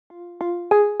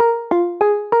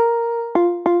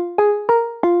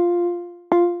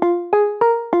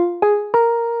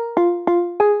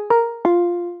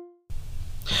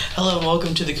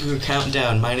welcome to the Cougar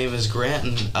Countdown. My name is Grant,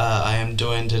 and I am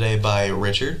joined today by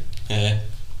Richard. Hey.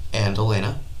 And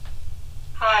Elaina.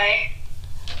 Hi.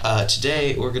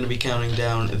 Today, we're going to be counting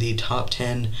down the top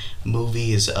 10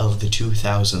 movies of the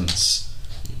 2000s.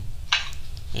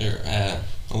 Here,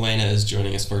 Elaina is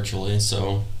joining us virtually,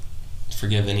 so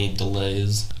forgive any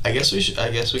delays. I guess we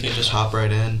can just hop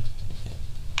right in.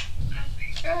 Oh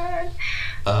my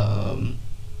god.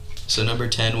 So number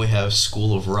 10, we have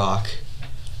School of Rock.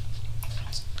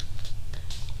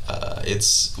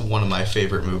 It's one of my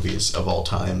favorite movies of all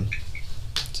time.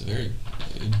 It's a very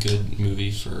good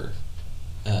movie for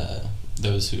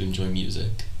those who enjoy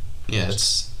music. Yeah,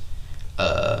 it's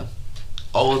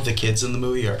all of the kids in the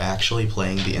movie are actually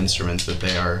playing the instruments that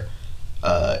they are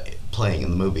playing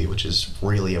in the movie, which is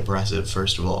really impressive,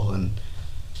 first of all, and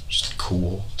just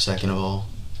cool, second of all.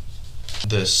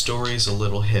 The story's a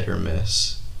little hit or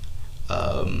miss,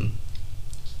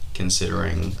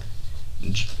 considering,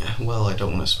 well, I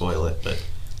don't want to spoil it, but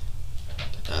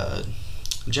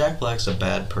Jack Black's a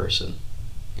bad person.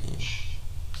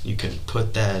 You can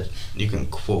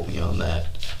quote me on that.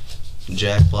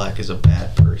 Jack Black is a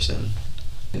bad person,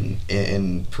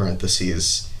 in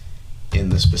parentheses, in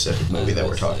the specific movie that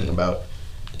we're talking about.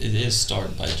 It is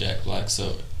starred by Jack Black,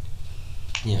 so,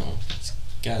 it's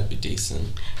gotta be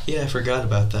decent. Yeah, I forgot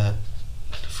about that.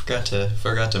 Forgot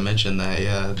to mention that,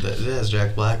 yeah, that it has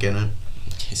Jack Black in it.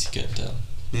 In case you couldn't tell.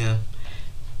 Yeah.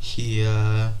 He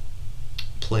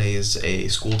plays a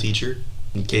school teacher,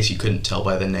 in case you couldn't tell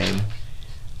by the name.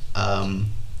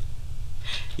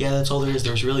 Yeah, that's all there is.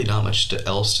 There's really not much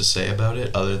else to say about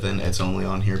it, other than it's only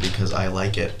on here because I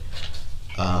like it.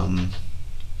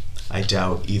 I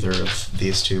doubt either of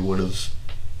these two would have,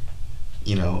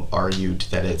 argued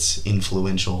that it's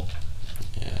influential.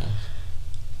 Yeah.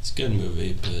 It's a good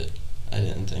movie, but I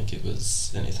didn't think it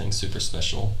was anything super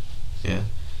special. Yeah.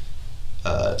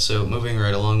 So moving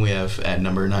right along, we have at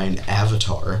number 9,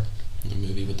 Avatar. The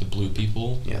movie with the blue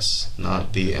people? Yes,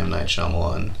 not the M. Night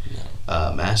Shyamalan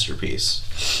masterpiece.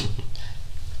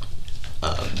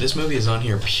 This movie is on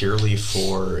here purely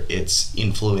for its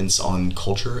influence on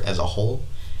culture as a whole.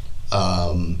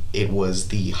 It was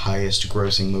the highest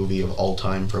grossing movie of all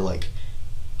time for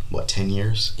 10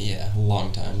 years? Yeah, a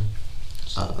long time.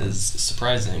 It's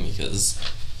surprising because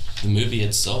the movie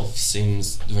itself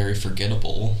seems very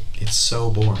forgettable. It's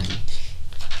so boring.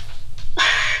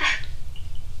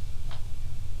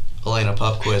 Elaina,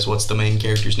 pop quiz. What's the main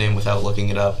character's name without looking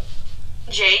it up?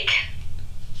 Jake.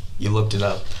 You looked it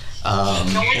up. No,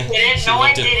 I didn't. No,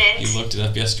 I didn't. You looked it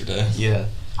up yesterday. Yeah.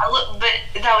 But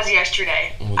that was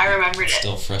yesterday. I remembered it.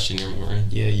 Still fresh in your memory.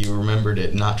 Yeah, you remembered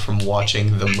it, not from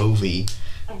watching the movie.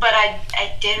 But I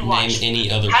did watch. Name any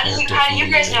other How character. do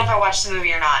you guys know if I watched the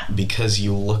movie or not? Because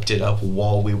you looked it up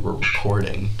while we were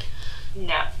recording.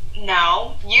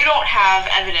 No, you don't have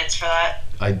evidence for that.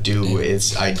 I do. We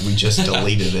just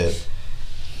deleted it.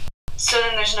 So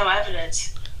then there's no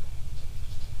evidence.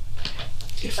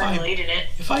 If I deleted it.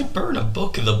 If I burn a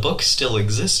book, the book still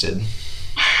existed.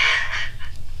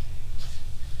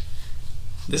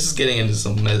 This is getting into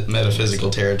some metaphysical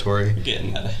territory. We're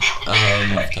getting that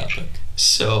off topic.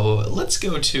 So let's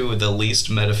go to the least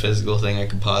metaphysical thing I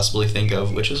could possibly think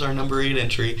of, which is our number 8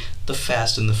 entry, The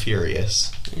Fast and the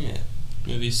Furious. Yeah.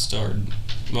 The movie starred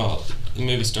by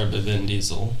Vin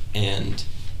Diesel and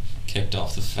kicked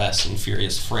off the Fast and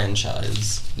Furious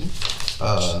franchise.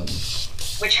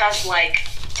 Which has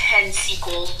 10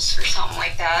 sequels or something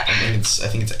like that. I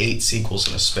think it's 8 sequels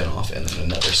and a spin-off, and then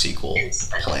another sequel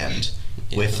planned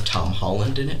with Tom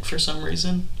Holland in it for some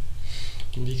reason.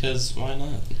 Because why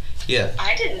not? Yeah.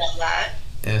 I didn't know that.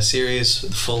 In a series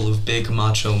full of big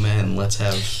macho men, let's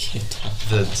have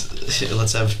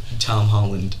Tom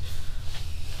Holland.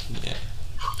 Yeah.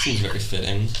 Seems very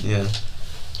fitting. Yeah.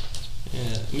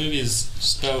 Yeah. The movie is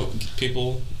just about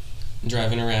people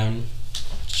driving around,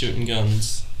 shooting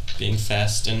guns, being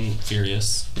fast and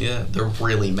furious. Yeah, they're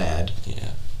really mad.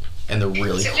 Yeah. And they're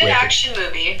really quick. It's a good action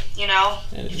movie,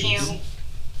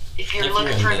 If you're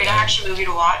looking for a good action movie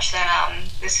to watch, then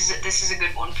this is a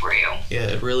good one for you. Yeah,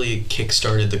 it really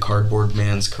kick-started the Cardboard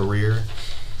Man's career.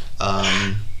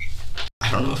 I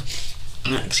don't know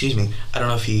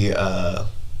if he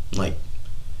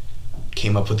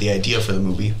came up with the idea for the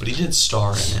movie, but he did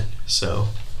star in it. So,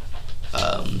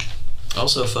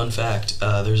 also a fun fact,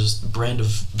 there's this brand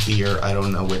of beer, I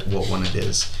don't know what one it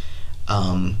is,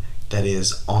 that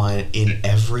is in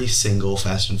every single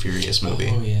Fast and Furious movie.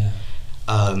 Oh, yeah.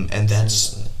 And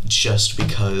that's just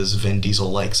because Vin Diesel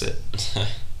likes it.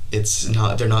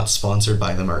 They're not sponsored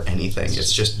by them or anything.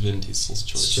 It's just Vin Diesel's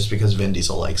choice. It's just because Vin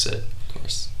Diesel likes it. Of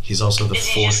course. He's also the Is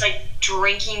he fourth. just like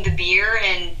drinking the beer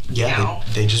and Yeah, you know,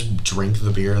 they just drink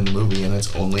the beer in the movie, and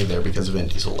it's only there because Vin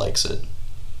Diesel likes it.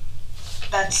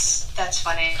 that's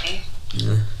funny.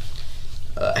 Yeah.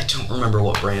 I don't remember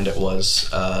what brand it was.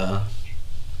 Do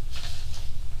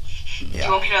you Yeah.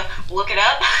 want me to look it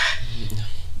up?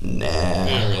 Nah. I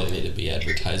don't really need to be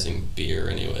advertising beer,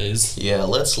 anyways. Yeah,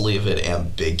 let's leave it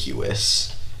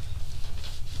ambiguous.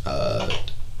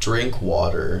 Drink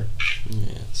water.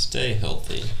 Yeah, stay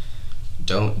healthy.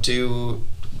 Don't do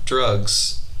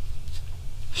drugs.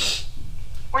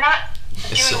 We're not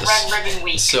doing So- Red Ribbon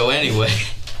Week. So anyway,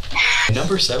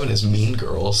 number 7 is Mean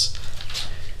Girls.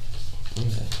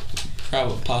 Okay.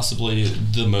 Possibly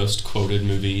the most quoted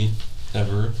movie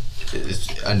ever. It's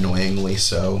annoyingly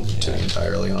so, to be Yeah.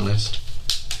 entirely honest.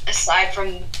 Aside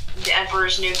from The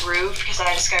Emperor's New Groove, because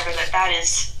I discovered that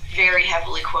is very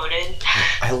heavily quoted.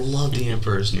 I love The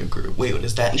Emperor's New Groove. Wait,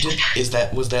 was that in the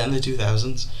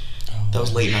 2000s? That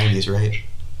was late 90s, right?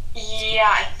 Yeah,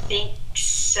 I think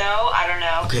so. I don't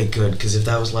know. Okay, good, because if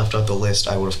that was left off the list,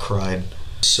 I would have cried.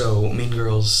 So, Mean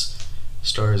Girls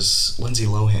stars Lindsay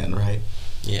Lohan, right?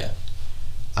 Yeah.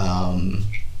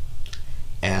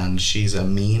 And she's a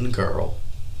mean girl.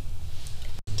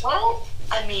 Well,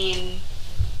 I mean,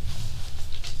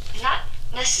 not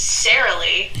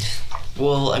necessarily.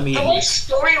 Well, I mean, The whole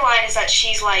storyline is that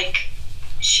she's homeschooled.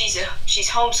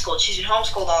 She's been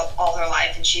homeschooled all her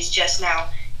life, and she's just now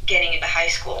getting into high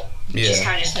school. She's yeah.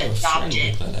 kind of just I have a friend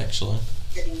adopted like that, actually.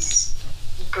 to these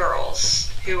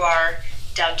girls who are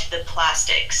dubbed the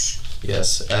Plastics.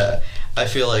 Yes, I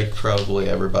feel like probably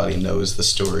everybody knows the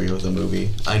story of the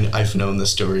movie. I've known the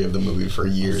story of the movie for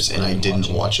years, and I didn't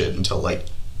watch it until like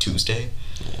Tuesday.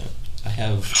 Yeah. I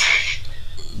have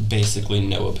basically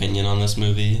no opinion on this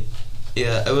movie.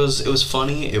 Yeah, it was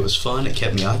funny. It was fun. It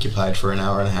kept me occupied for an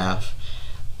hour and a half.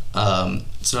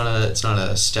 It's not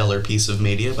a stellar piece of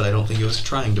media, but I don't think it was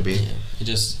trying to be. Yeah. It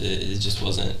just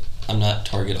wasn't. I'm not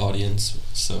target audience,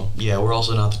 so Yeah, we're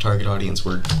also not the target audience.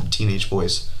 We're teenage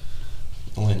boys.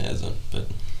 Elaina isn't, but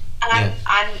And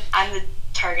I'm the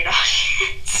target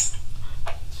audience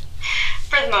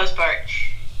for the most part.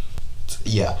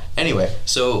 Yeah. Anyway,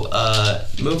 so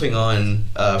moving on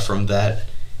from that,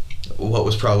 what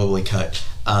was probably cut,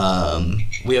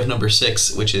 we have number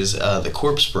 6, which is The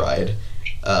Corpse Bride,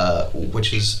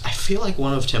 which is, I feel like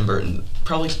one of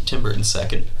probably Tim Burton's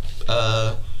second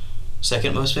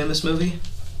most famous movie,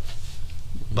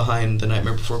 behind The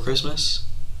Nightmare Before Christmas.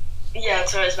 Yeah,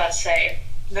 that's what I was about to say.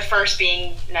 The first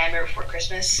being Nightmare Before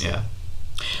Christmas. Yeah.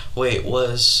 Wait,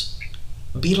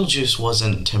 Beetlejuice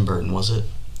wasn't Tim Burton, was it?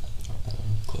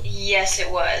 Yes,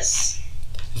 it was.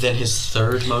 Then his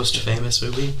third most famous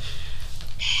movie?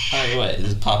 oh, what?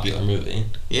 It's a popular movie.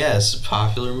 Yes,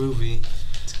 popular movie.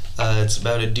 It's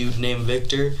about a dude named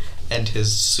Victor and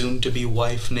his soon-to-be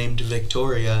wife named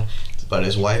Victoria, but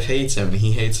his wife hates him and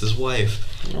he hates his wife.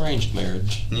 Arranged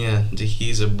marriage. Yeah,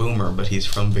 he's a boomer, but he's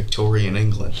from Victorian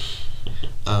England.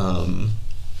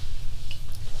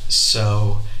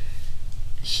 So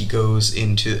he goes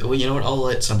into... Well, you know what? I'll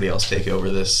let somebody else take over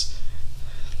this.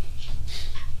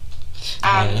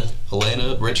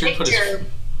 Elaina, Richard put his...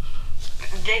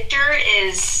 Victor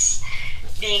is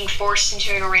being forced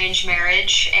into an arranged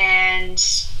marriage, and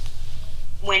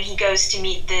when he goes to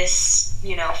meet this,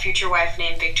 future wife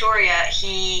named Victoria,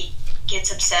 he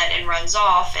gets upset and runs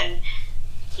off, and,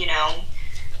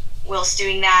 whilst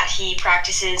doing that, he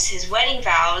practices his wedding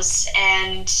vows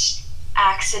and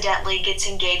accidentally gets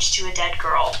engaged to a dead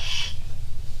girl.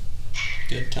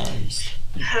 Good times.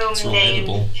 Whose name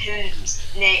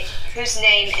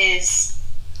is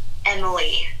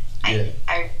Emily. Yeah.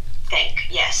 I think.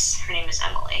 Yes, her name is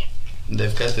Emily.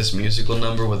 They've got this musical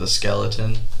number with a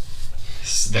skeleton.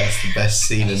 That's the best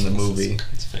scene in the movie.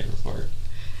 It's favorite part.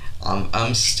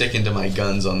 I'm sticking to my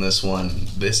guns on this one.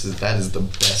 That is the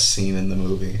best scene in the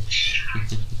movie.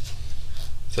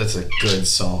 That's a good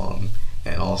song,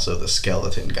 and also the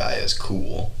skeleton guy is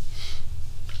cool.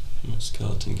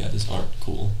 Skeleton guys aren't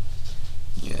cool.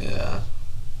 Yeah,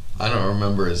 I don't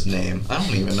remember his name. I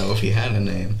don't even know if he had a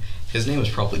name. His name was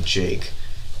probably Jake.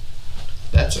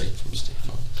 That's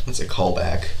a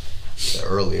callback to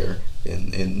earlier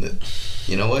in the.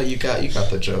 You know what? You got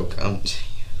the joke.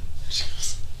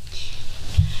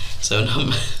 So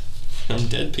From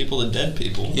dead people to dead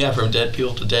people. Yeah, from dead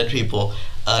people to dead people.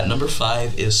 Number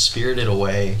 5 is Spirited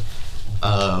Away,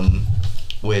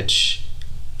 which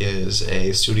is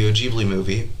a Studio Ghibli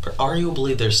movie.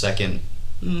 Arguably their second,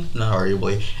 not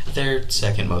arguably, their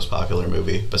second most popular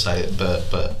movie,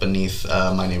 but beneath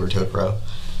My Neighbor Totoro.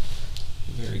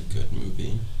 Very good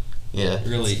movie. Yeah.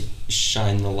 Really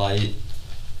shine the light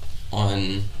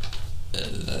on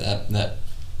that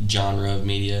genre of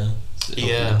media. It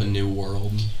opened up a new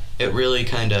world. It really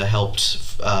kind of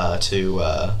helped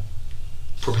to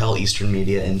propel Eastern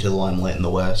media into the limelight in the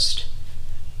West,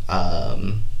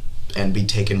 and be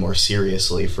taken more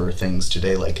seriously for things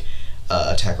today like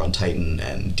Attack on Titan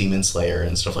and Demon Slayer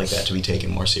and stuff like that, to be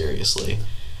taken more seriously.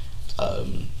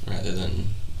 Rather than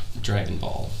Dragon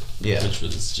Ball, which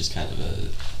was just kind of a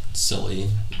silly.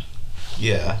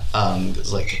 Yeah,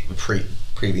 'cause, like,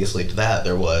 previously to that,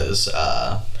 there was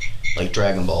like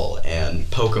Dragon Ball and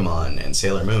Pokemon and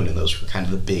Sailor Moon, and those were kind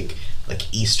of the big,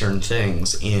 like, Eastern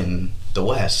things in the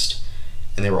West,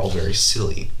 and they were all very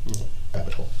silly.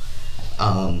 Rabbit hole.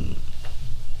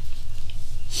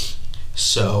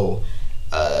 So,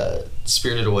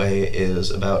 Spirited Away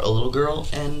is about a little girl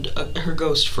and her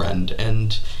ghost friend,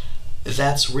 and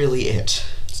that's really it.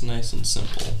 It's nice and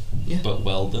simple, but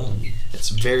well done. It's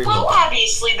very well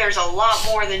obviously there's a lot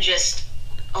more than just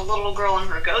a little girl and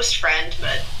her ghost friend,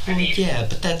 but I mean... Yeah,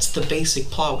 but that's the basic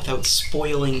plot without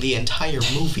spoiling the entire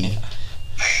movie.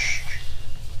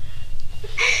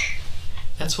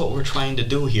 That's what we're trying to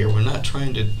do here. We're not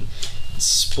trying to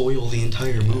spoil the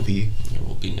entire movie. There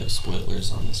will be no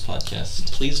spoilers on this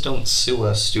podcast. Please don't sue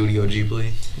us, Studio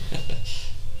Ghibli.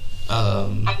 I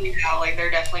mean, like, they're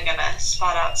definitely gonna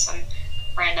spot out some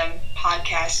random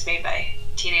podcast made by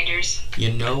teenagers.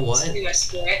 You know what? Sue us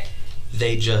for it.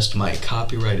 They just might.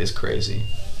 Copyright is crazy.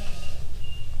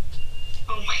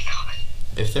 Oh my god.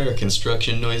 If there are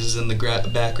construction noises in the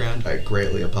background, I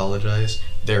greatly apologize.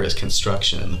 There is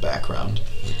construction in the background.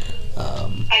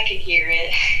 I can hear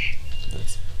it.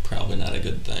 That's probably not a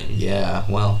good thing. Yeah,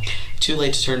 well, too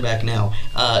late to turn back now.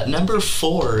 Number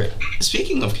 4,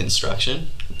 speaking of construction,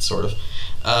 sort of,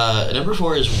 number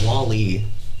 4 is WALL-E,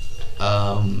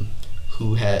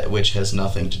 which has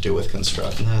nothing to do with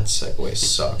construction. That segue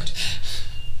sucked.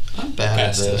 I'm bad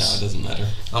at this. Now, it doesn't matter.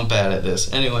 I'm bad at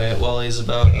this. Anyway, WALL-E's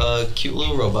about a cute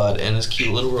little robot and his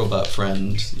cute little robot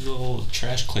friend. It's a little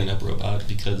trash cleanup robot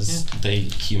because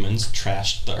humans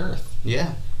trashed the Earth.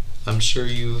 Yeah. I'm sure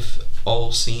you've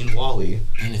all seen WALL-E.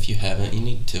 And if you haven't, you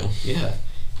need to. Yeah.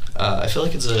 I feel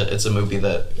like it's a movie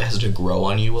that has to grow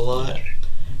on you a lot.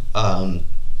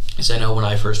 Because I know when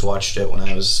I first watched it when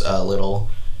I was little,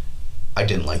 I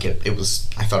didn't like it.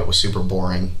 I thought it was super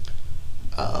boring.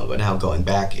 But now going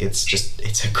back,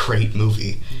 it's a great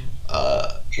movie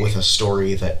with a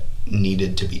story that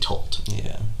needed to be told.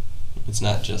 Yeah. It's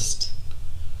not just...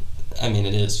 I mean,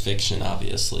 it is fiction,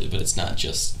 obviously, but it's not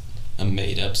just a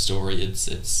made-up story. It's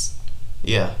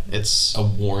a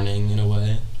warning, in a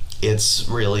way. It's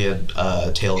really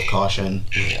a tale of caution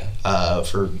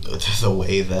for the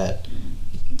way that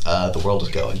the world is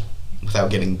going, without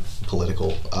getting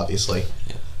political, obviously.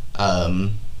 Yeah.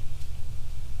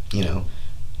 You know,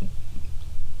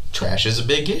 trash is a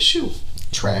big issue.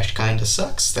 Trash kind of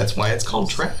sucks. That's why it's called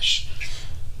trash.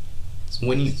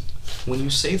 When you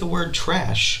say the word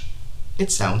trash, it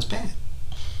sounds bad.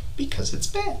 Because it's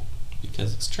bad.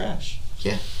 Because it's trash.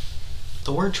 Yeah.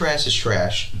 The word trash is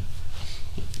trash.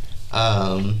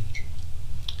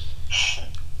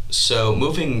 So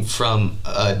moving from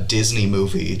a Disney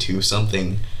movie to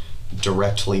something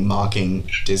directly mocking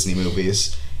Disney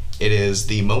movies, it is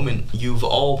the moment you've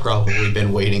all probably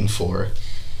been waiting for.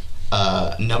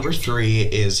 Number 3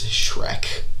 is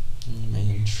Shrek.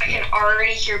 Man, Shrek. I can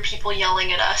already hear people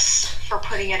yelling at us for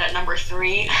putting it at number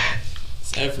 3.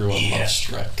 Everyone loves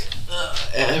Shrek.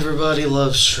 Everybody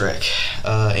loves Shrek.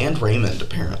 And Raymond,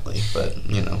 apparently. But,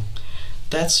 you know,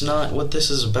 that's not what this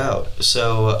is about.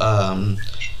 So,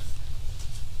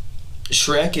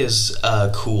 Shrek is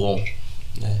cool.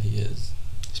 Yeah, he is.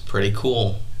 He's pretty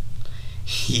cool.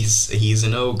 He's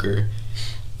an ogre.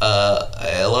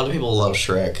 A lot of people love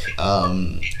Shrek.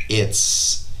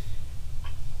 It's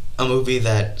a movie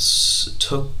that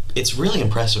it's really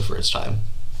impressive for its time.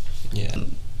 Yeah.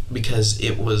 Because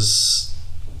it was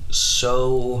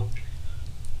so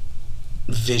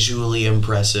visually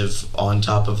impressive, on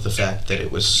top of the fact that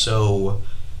it was so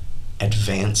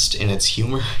advanced in its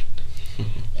humor.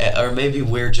 Or maybe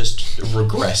we're just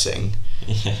regressing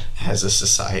as a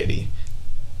society.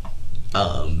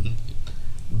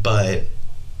 But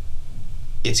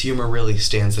its humor really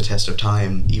stands the test of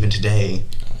time, even today.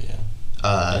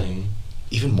 Oh, yeah.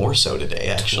 Even more so today,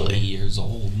 actually. 20 years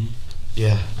old.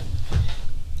 Yeah.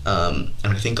 And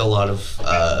I think a lot of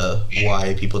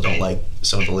why people don't like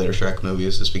some of the later Shrek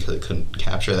movies is because it couldn't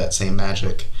capture that same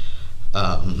magic.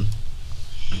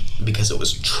 Because it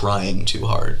was trying too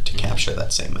hard to capture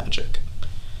that same magic.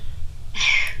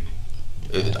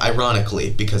 Ironically,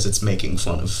 because it's making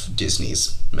fun of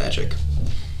Disney's magic.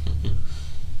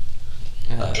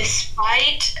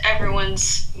 Despite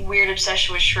everyone's weird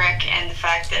obsession with Shrek and the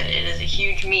fact that it is a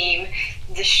huge meme,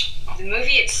 the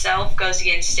movie itself goes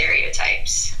against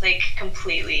stereotypes, like,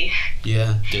 completely.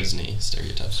 Yeah. Disney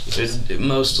stereotypes. It's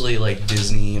mostly, like,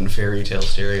 Disney and fairy tale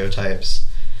stereotypes.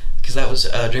 Because that was,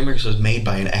 DreamWorks was made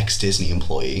by an ex-Disney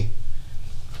employee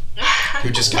who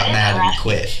just got mad and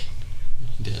quit.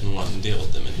 He didn't want to deal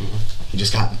with them anymore. He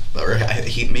just got, or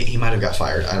he might have got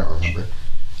fired, I don't remember.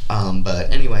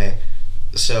 But anyway,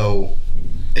 so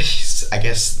I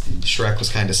guess Shrek was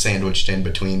kind of sandwiched in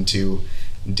between two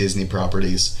Disney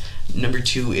properties. Number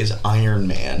 2 is Iron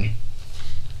Man,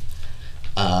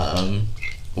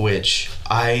 which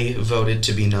I voted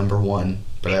to be number 1,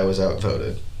 but I was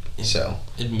outvoted. So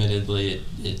admittedly,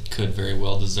 it could very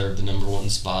well deserve the number 1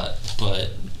 spot, but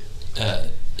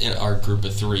in our group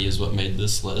of 3 is what made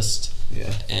this list.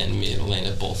 Yeah. And me and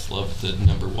Elaina both loved the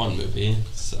number 1 movie,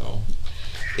 so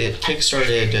it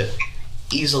kickstarted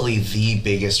easily the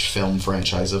biggest film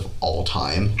franchise of all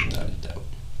time. Without a doubt.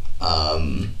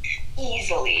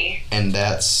 Easily. And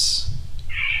that's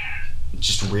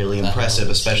just really impressive,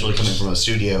 especially coming from a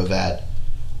studio that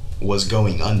was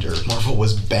going under. Marvel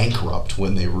was bankrupt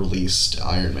when they released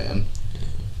Iron Man.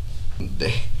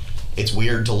 It's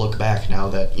weird to look back now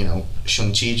that,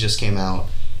 Shang-Chi just came out,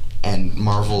 and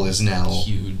Marvel is now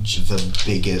huge,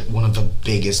 one of the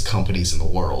biggest companies in the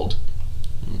world.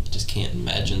 You just can't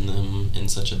imagine them in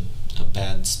such a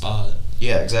bad spot.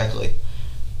 Yeah, exactly.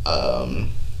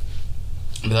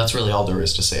 But that's really all there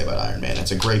is to say about Iron Man.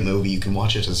 It's a great movie. You can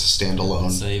watch it as a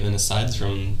standalone. So even aside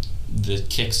from the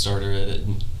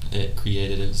Kickstarter it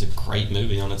created, it was a great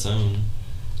movie on its own.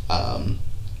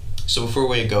 So before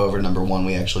we go over number 1,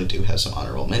 we actually do have some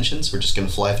honorable mentions. We're just going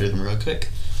to fly through them real quick.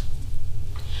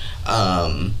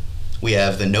 We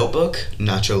have The Notebook,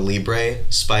 Nacho Libre,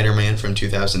 Spider-Man from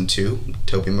 2002,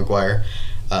 Tobey Maguire,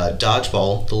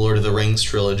 Dodgeball, The Lord of the Rings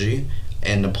trilogy,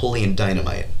 and Napoleon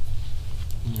Dynamite.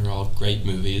 They're all great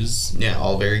movies. Yeah,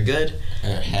 all very good.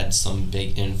 Or had some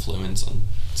big influence on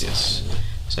society. Yes.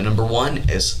 So number 1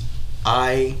 is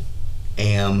I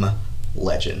Am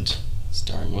Legend.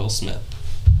 Starring Will Smith.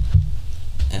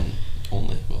 And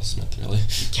only Will Smith, really.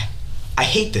 Yeah. I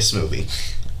hate this movie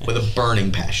with a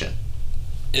burning passion.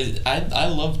 I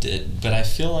loved it, but I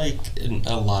feel like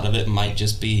a lot of it might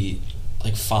just be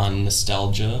like fond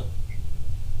nostalgia.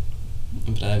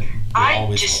 But I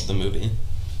always loved the movie.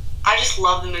 I just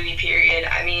love the movie, period.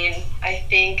 I mean, I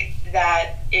think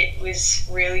that it was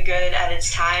really good at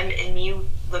its time, and me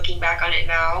looking back on it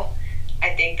now,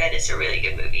 I think that it's a really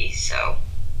good movie, so.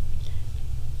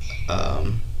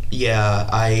 Yeah,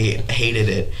 I hated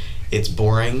it. It's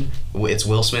boring. It's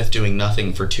Will Smith doing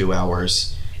nothing for 2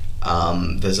 hours.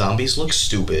 The zombies look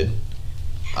stupid.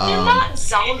 They're not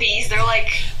zombies, they're like...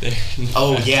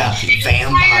 Oh, yeah,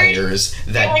 vampires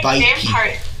that bite people.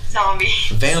 Zombies.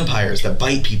 Vampires that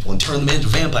bite people and turn them into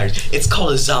vampires. It's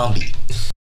called a zombie.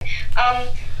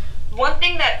 One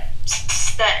thing that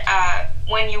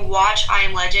when you watch I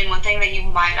Am Legend, one thing that you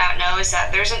might not know is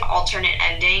that there's an alternate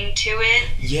ending to it.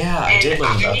 Yeah, I did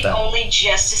learn about that. I only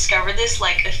just discovered this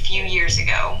like a few years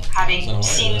ago, having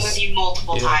seen the movie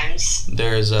multiple times.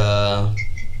 There's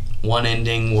one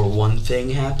ending where one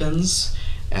thing happens,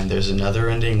 and there's another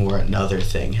ending where another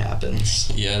thing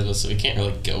happens. Yeah, so we can't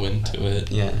really go into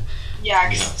it. Yeah. Yeah,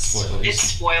 because it's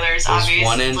spoilers, obviously. There's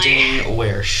one ending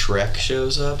where Shrek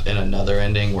shows up, and another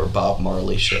ending where Bob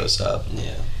Marley shows up.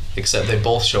 Yeah. Except they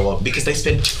both show up because they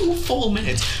spend 2 full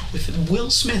minutes with Will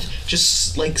Smith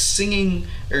just like singing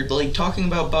or like talking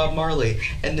about Bob Marley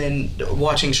and then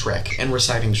watching Shrek and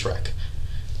reciting Shrek.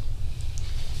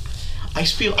 I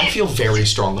feel very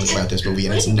strongly about this movie,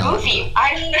 and it's not good. I mean,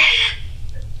 I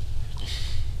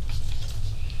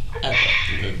love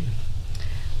the movie.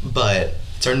 But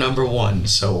it's our number 1,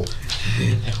 so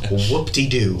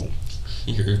whoop-de-doo.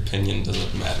 Your opinion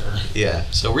doesn't matter. Yeah.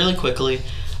 So really quickly,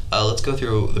 let's go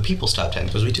through the people's top 10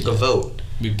 because we took a vote.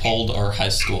 We polled our high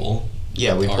school.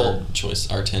 Yeah, we polled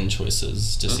our 10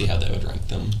 choices to see how they would rank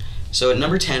them. So at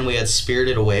number 10, we had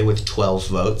Spirited Away with 12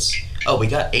 votes. Oh, we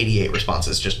got 88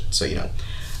 responses, just so you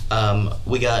know.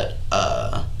 We got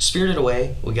Spirited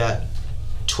Away, we got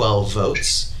 12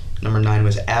 votes. Number 9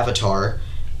 was Avatar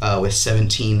with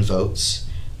 17 votes.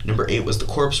 Number 8 was The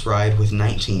Corpse Bride with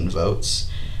 19 votes.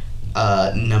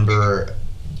 Number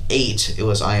 8, it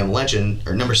was I Am Legend,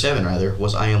 or number 7 rather,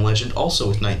 was I Am Legend, also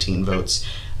with 19 votes.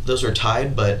 Those were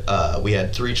tied, but we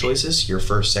had 3 choices, your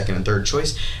first, second, and third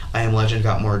choice. I Am Legend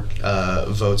got more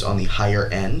votes on the higher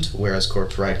end, whereas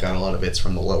Corpse Bride got a lot of votes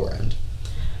from the lower end.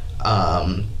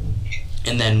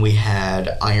 And then we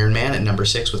had Iron Man at number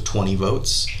 6 with 20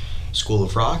 votes. School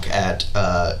of Rock at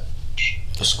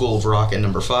School of Rock at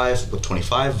number 5 with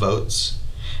 25 votes.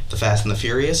 The Fast and the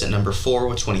Furious at number 4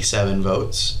 with 27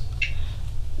 votes.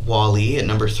 WALL-E at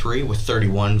number 3 with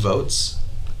 31 votes.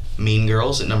 Mean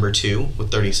Girls at number 2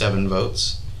 with 37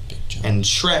 votes. And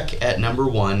Shrek at number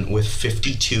 1 with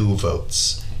 52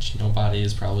 votes. Which nobody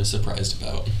is probably surprised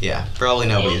about. Yeah, probably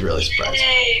nobody's really surprised.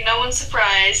 Hey, no one's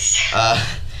surprised.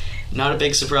 Not a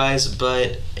big surprise,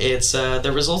 but it's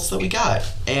the results that we got,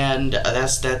 and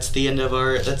that's the end of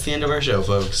our show,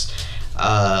 folks.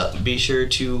 Be sure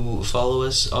to follow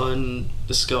us on.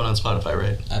 This is going on Spotify,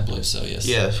 right? I believe so. Yes.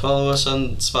 Yeah, follow us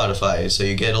on Spotify so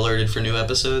you get alerted for new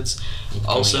episodes.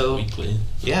 Also, weekly.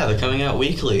 Yeah, they're coming out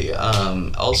weekly.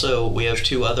 Also, we have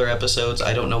 2 other episodes.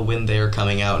 I don't know when they're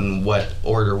coming out and what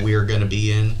order we're gonna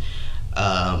be in,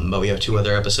 but we have 2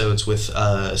 other episodes with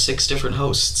 6 different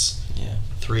hosts. Yeah.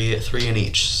 Three in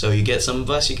each. So you get some of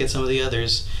us, you get some of the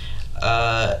others,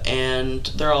 and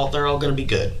they're all gonna be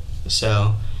good.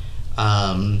 So,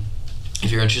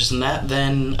 if you're interested in that,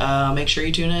 then make sure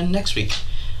you tune in next week.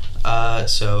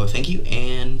 So thank you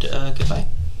and goodbye.